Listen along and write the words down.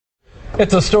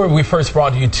It's a story we first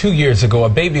brought you 2 years ago. A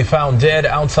baby found dead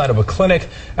outside of a clinic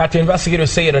after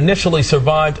investigators say it initially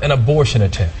survived an abortion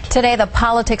attempt. Today, the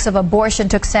politics of abortion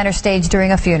took center stage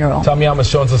during a funeral. Tom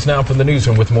Yamas joins us now from the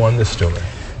newsroom with more on this story.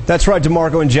 That's right,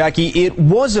 DeMarco and Jackie. It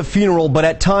was a funeral, but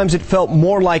at times it felt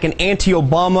more like an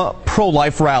anti-Obama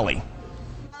pro-life rally.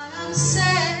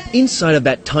 Inside of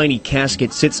that tiny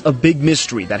casket sits a big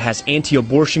mystery that has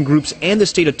anti-abortion groups and the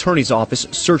state attorney's office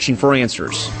searching for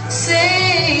answers.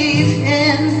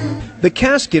 The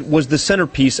casket was the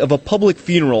centerpiece of a public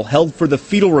funeral held for the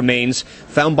fetal remains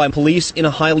found by police in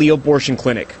a Hialeah abortion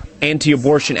clinic.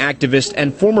 Anti-abortion activist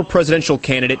and former presidential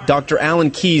candidate Dr.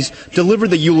 Alan Keyes delivered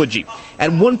the eulogy,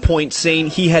 at one point saying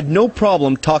he had no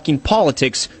problem talking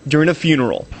politics during a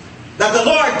funeral. That the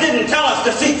Lord didn't tell us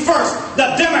to seek first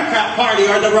the Democrat Party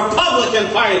or the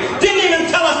Republican Party. Didn't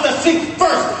even tell us to seek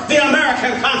first the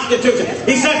American Constitution.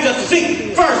 He said to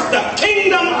seek first the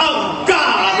kingdom of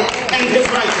God and His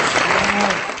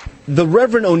righteousness. The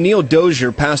Reverend O'Neill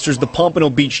Dozier pastors the Pompano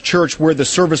Beach Church where the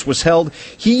service was held.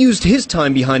 He used his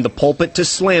time behind the pulpit to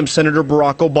slam Senator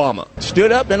Barack Obama.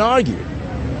 Stood up and argued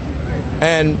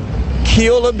and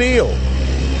killed a bill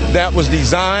that was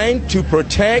designed to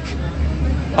protect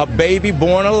a baby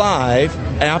born alive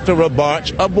after a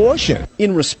botched abortion.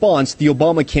 In response, the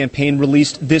Obama campaign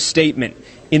released this statement.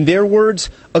 In their words,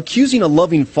 accusing a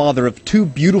loving father of two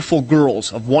beautiful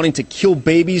girls of wanting to kill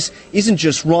babies isn't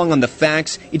just wrong on the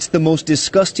facts, it's the most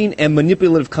disgusting and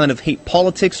manipulative kind of hate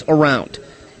politics around.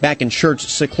 Back in church,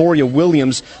 Secloria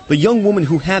Williams, the young woman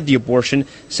who had the abortion,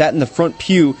 sat in the front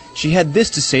pew. She had this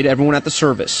to say to everyone at the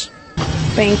service.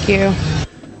 Thank you.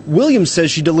 Williams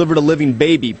says she delivered a living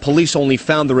baby. Police only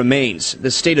found the remains. The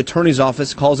state attorney's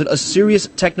office calls it a serious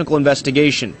technical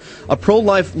investigation. A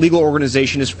pro-life legal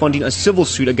organization is funding a civil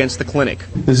suit against the clinic.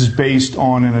 This is based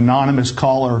on an anonymous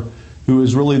caller who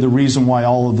is really the reason why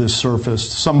all of this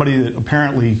surfaced. Somebody that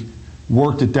apparently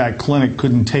worked at that clinic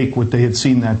couldn't take what they had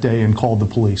seen that day and called the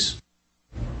police.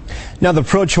 Now, the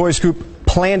pro-choice group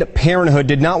Planned Parenthood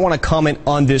did not want to comment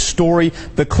on this story.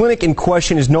 The clinic in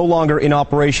question is no longer in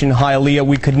operation in Hialeah.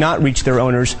 We could not reach their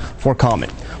owners for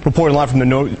comment. Reporting live from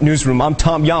the newsroom, I'm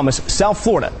Tom Yamas, South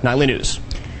Florida Nightly News.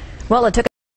 Well, it took